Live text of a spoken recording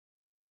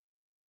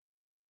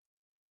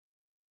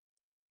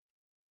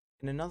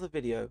In another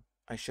video,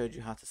 I showed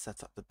you how to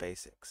set up the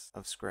basics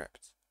of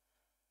Skript,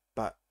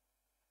 but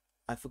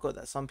I forgot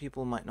that some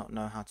people might not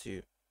know how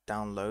to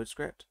download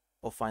Skript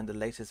or find the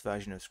latest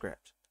version of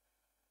Skript.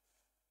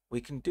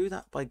 We can do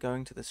that by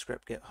going to the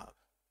Skript GitHub.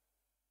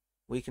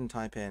 We can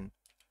type in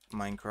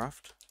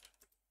Minecraft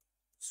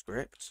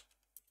Skript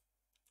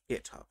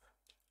GitHub.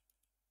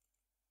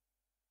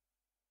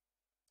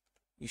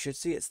 You should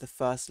see it's the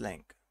first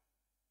link.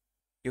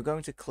 You're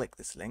going to click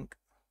this link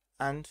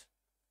and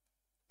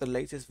the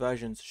latest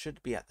versions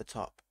should be at the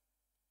top.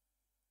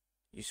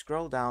 You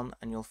scroll down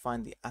and you'll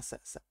find the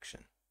asset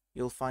section.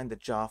 You'll find the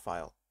jar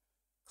file.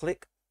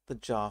 Click the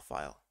jar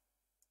file.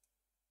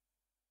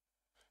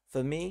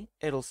 For me,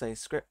 it'll say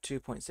Skript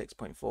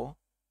 2.6.4,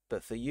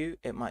 but for you,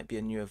 it might be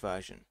a newer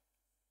version.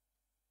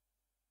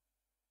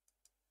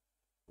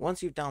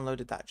 Once you've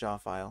downloaded that jar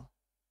file,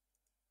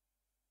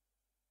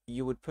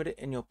 you would put it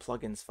in your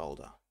plugins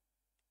folder.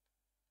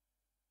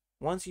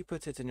 Once you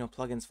put it in your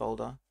plugins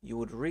folder, you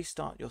would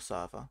restart your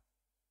server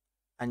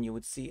and you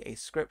would see a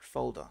Skript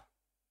folder.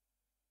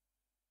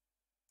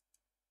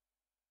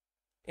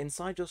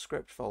 Inside your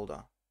Skript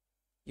folder,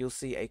 you'll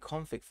see a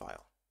config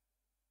file.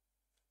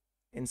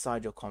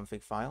 Inside your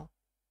config file,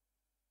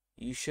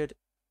 you should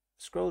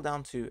scroll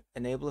down to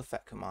enable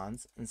effect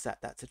commands and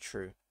set that to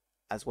true,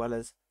 as well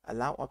as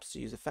allow ops to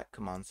use effect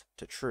commands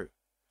to true.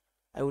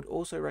 I would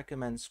also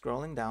recommend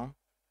scrolling down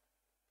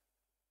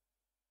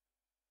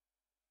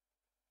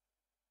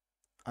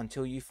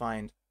until you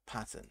find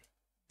pattern.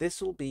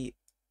 This will be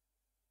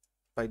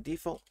by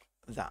default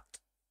that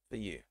for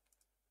you,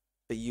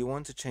 but you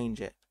want to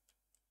change it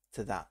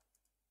to that.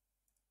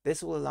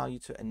 This will allow you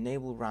to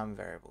enable RAM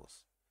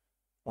variables.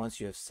 Once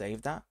you have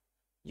saved that,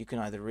 you can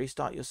either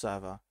restart your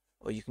server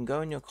or you can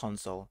go in your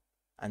console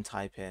and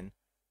type in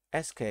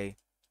sk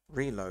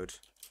reload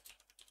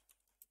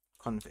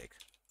config.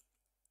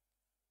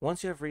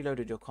 Once you have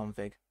reloaded your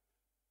config,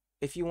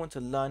 if you want to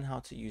learn how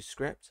to use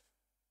Skript,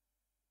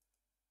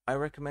 I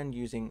recommend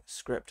using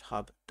Skript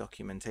Hub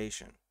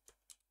documentation.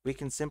 We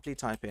can simply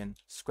type in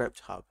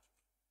Skript Hub.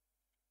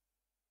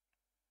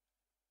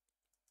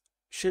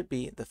 Should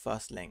be the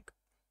first link.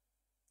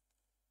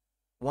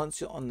 Once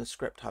you're on the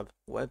Skript Hub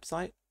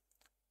website,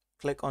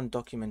 click on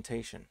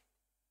documentation.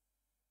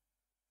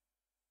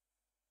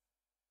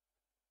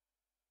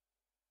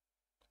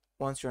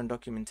 Once you're on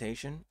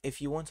documentation,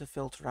 if you want to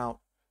filter out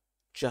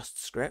just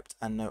Skript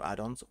and no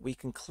add-ons, we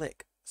can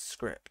click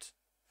Skript.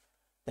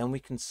 Then we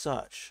can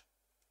search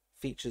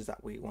features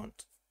that we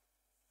want.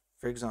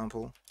 For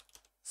example,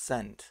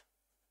 send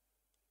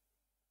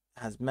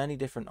has many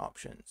different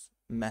options.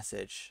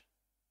 Message.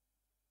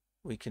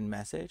 We can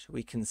message,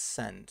 we can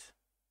send.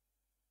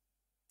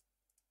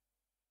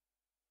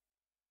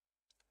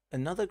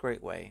 Another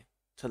great way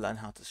to learn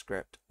how to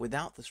script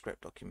without the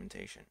Skript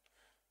documentation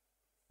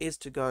is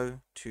to go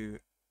to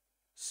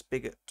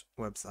Spigot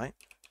website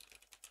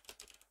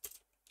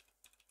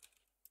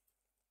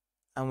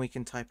and we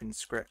can type in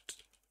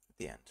Skript at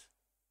the end.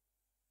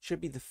 Should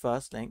be the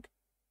first link.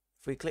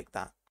 If we click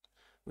that,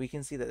 we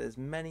can see that there's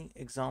many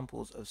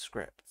examples of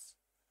scripts.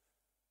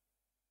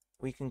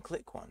 We can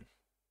click one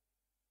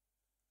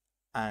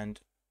and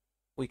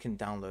we can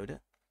download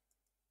it.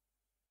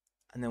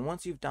 And then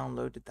once you've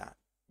downloaded that,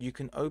 you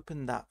can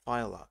open that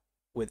file up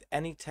with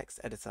any text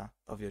editor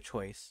of your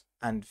choice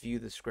and view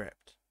the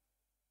script.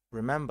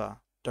 Remember,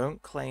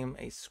 don't claim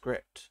a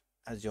script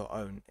as your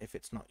own if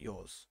it's not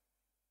yours.